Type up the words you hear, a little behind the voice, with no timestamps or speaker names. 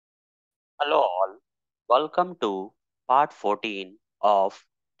Hello all, welcome to part 14 of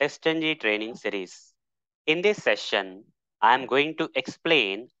TestNG training series. In this session, I am going to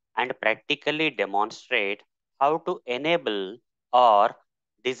explain and practically demonstrate how to enable or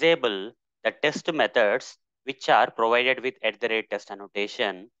disable the test methods which are provided with @test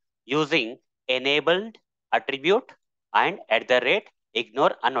annotation using enabled attribute and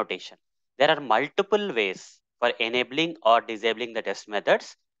 @ignore annotation. There are multiple ways for enabling or disabling the test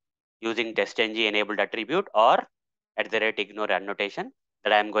methods using TestNG enabled attribute or @ignore annotation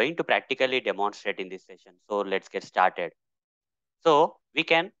that I am going to practically demonstrate in this session. So let's get started. So we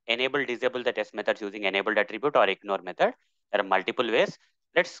can enable, disable the test methods using enabled attribute or ignore method. There are multiple ways.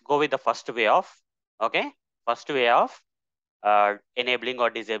 Let's go with the first way of, okay, first way of enabling or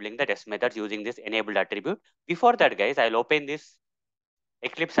disabling the test methods using this enabled attribute. Before that, guys, I'll open this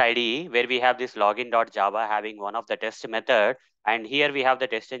Eclipse IDE where we have this login.java having one of the test method, and here we have the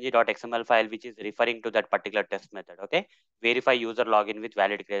testng.xml file which is referring to that particular test method. Okay, verify user login with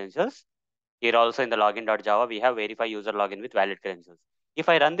valid credentials. Here also in the login.java we have verify user login with valid credentials. If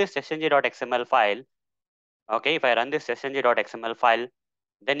I run this testng.xml file, okay, if I run this testng.xml file,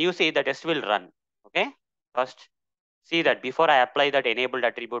 then you see the test will run. Okay, first see that before I apply that enabled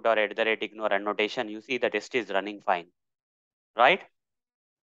attribute or @ignore annotation, you see the test is running fine, right?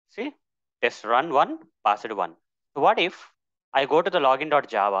 See, test run one, passed one. So what if I go to the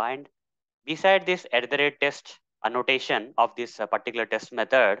login.java and beside this @test annotation of this particular test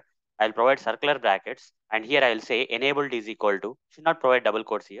method, I'll provide circular brackets, and here I'll say enabled is equal to, should not provide double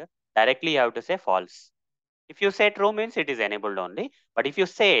quotes here. Directly you have to say false. If you say true means it is enabled only. But if you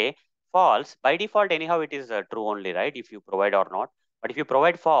say false, by default anyhow it is true only, right? If you provide or not. But if you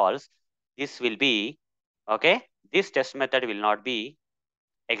provide false, this will be, okay, this test method will not be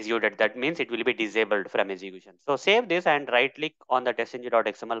executed. That means it will be disabled from execution. So save this and right click on the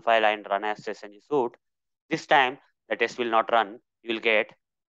testng.xml file and run as testng suite. This time the test will not run. You will get,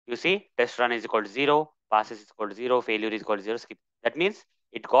 you see, test run is equal to 0, passes is equal to 0, failure is equal to 0, skip. That means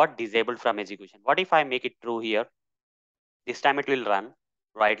it got disabled from execution. What if I make it true here? This time it will run.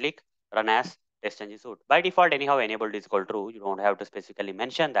 Right click, run as testng suite. By default, anyhow, enabled is equal to true. You don't have to specifically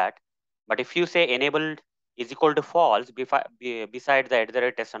mention that. But if you say enabled is equal to false beside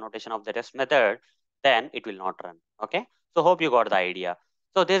the @test annotation of the test method, then it will not run. Okay. So hope you got the idea.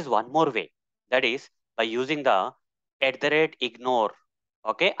 So there's one more way. That is by using the @ignore,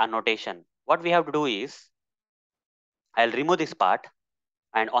 okay, annotation. What we have to do is I'll remove this part,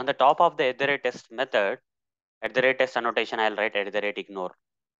 and on the top of the @test method, @test annotation, I'll write @ignore.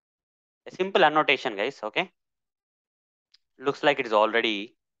 A simple annotation, guys. Okay. Looks like it is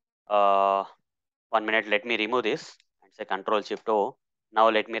already 1 minute. Let me remove this and say Control Shift O. Now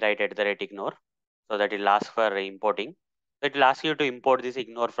let me write @ignore so that it will ask for importing. So it will ask you to import this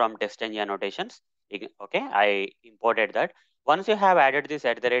ignore from TestNG annotations. Okay, I imported that. Once you have added this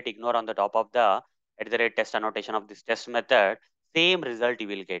 @ignore on the top of the @test annotation of this test method, same result you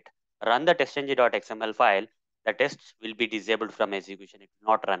will get. Run the testng.xml file. The test will be disabled from execution. It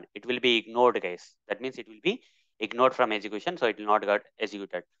will not run. It will be ignored, guys. That means it will be ignored from execution, so it will not get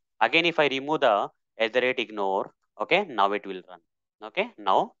executed. Again, if I remove the @ignore, okay, now it will run. Okay,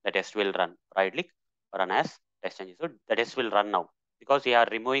 now the test will run. Right click, run as TestNG. So the test will run now because we are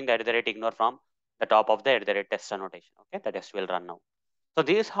removing the @ignore from the top of the @test annotation. Okay, the test will run now. So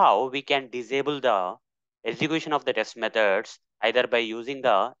this is how we can disable the execution of the test methods either by using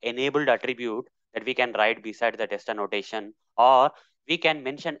the enabled attribute that we can write beside the test annotation, or we can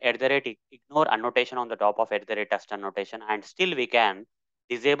mention @ignore annotation on the top of @test annotation, and still we can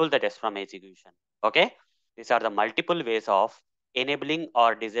disable the test from execution. Okay, these are the multiple ways of enabling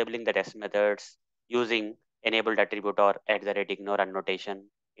or disabling the test methods using enabled attribute or @ignore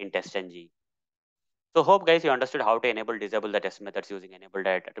annotation in TestNG. So hope guys you understood how to enable, disable the test methods using enabled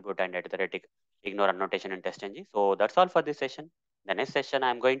attribute and @ignore annotation in TestNG. So that's all for this session. The next session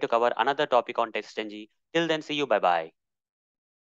I'm going to cover another topic on TestNG. Till then, see you. Bye bye.